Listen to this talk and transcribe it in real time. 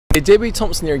Debbie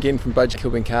Thompson here again from Budget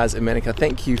Kilburn Cars in Manukau.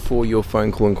 Thank you for your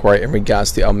phone call inquiry in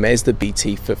regards to our Mazda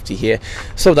BT-50 here.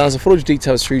 So done, so I followed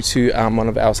details through to one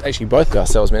of our, actually both of our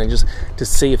sales managers, to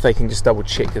see if they can just double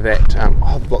check that,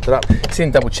 I've blocked it up, see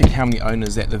and double check how many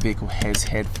owners that the vehicle has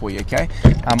had for you, okay?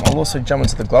 I'll also jump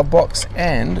into the glove box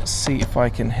and see if I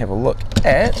can have a look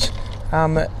at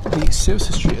the service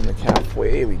history in the car for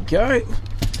you. Here we go.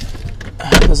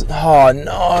 Oh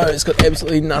no, it's got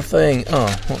absolutely nothing.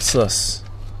 Oh, what's this?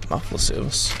 Muffler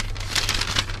service.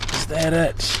 Is that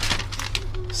it?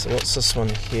 So what's this one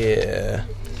here?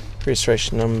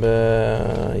 Registration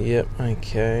number. Yep,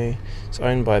 okay. It's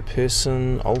owned by a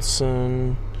person,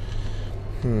 Olsen.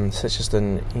 So it's just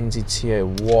an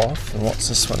NZTA WAF. And what's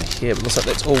this one here? But looks like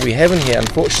that's all we have in here,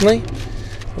 unfortunately.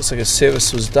 Looks like a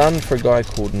service was done for a guy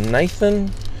called Nathan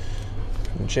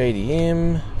from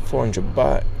JDM.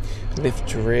 $400. Left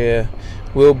to rear.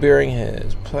 Wheel bearing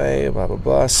has play, blah blah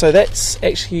blah. So that's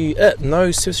actually it.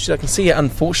 No service I can see here,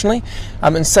 unfortunately.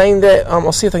 In saying that,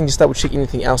 I'll see if I can just double check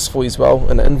anything else for you as well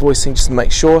in the invoicing, just to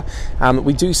make sure.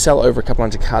 We do sell over a couple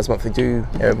hundred cars a month. We do.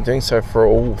 We've been doing so for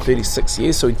all 36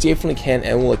 years, so we definitely can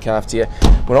and will look after you.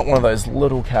 We're not one of those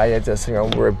little car yards that's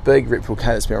around. We're a big reputable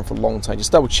car that's been around for a long time.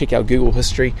 Just double check our Google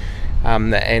history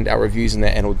and our reviews in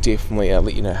that, and it'll definitely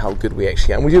let you know how good we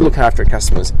actually are. And we do look after our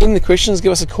customers. Any questions,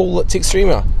 give us a call, text or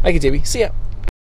email. Okay, Debbie. See ya.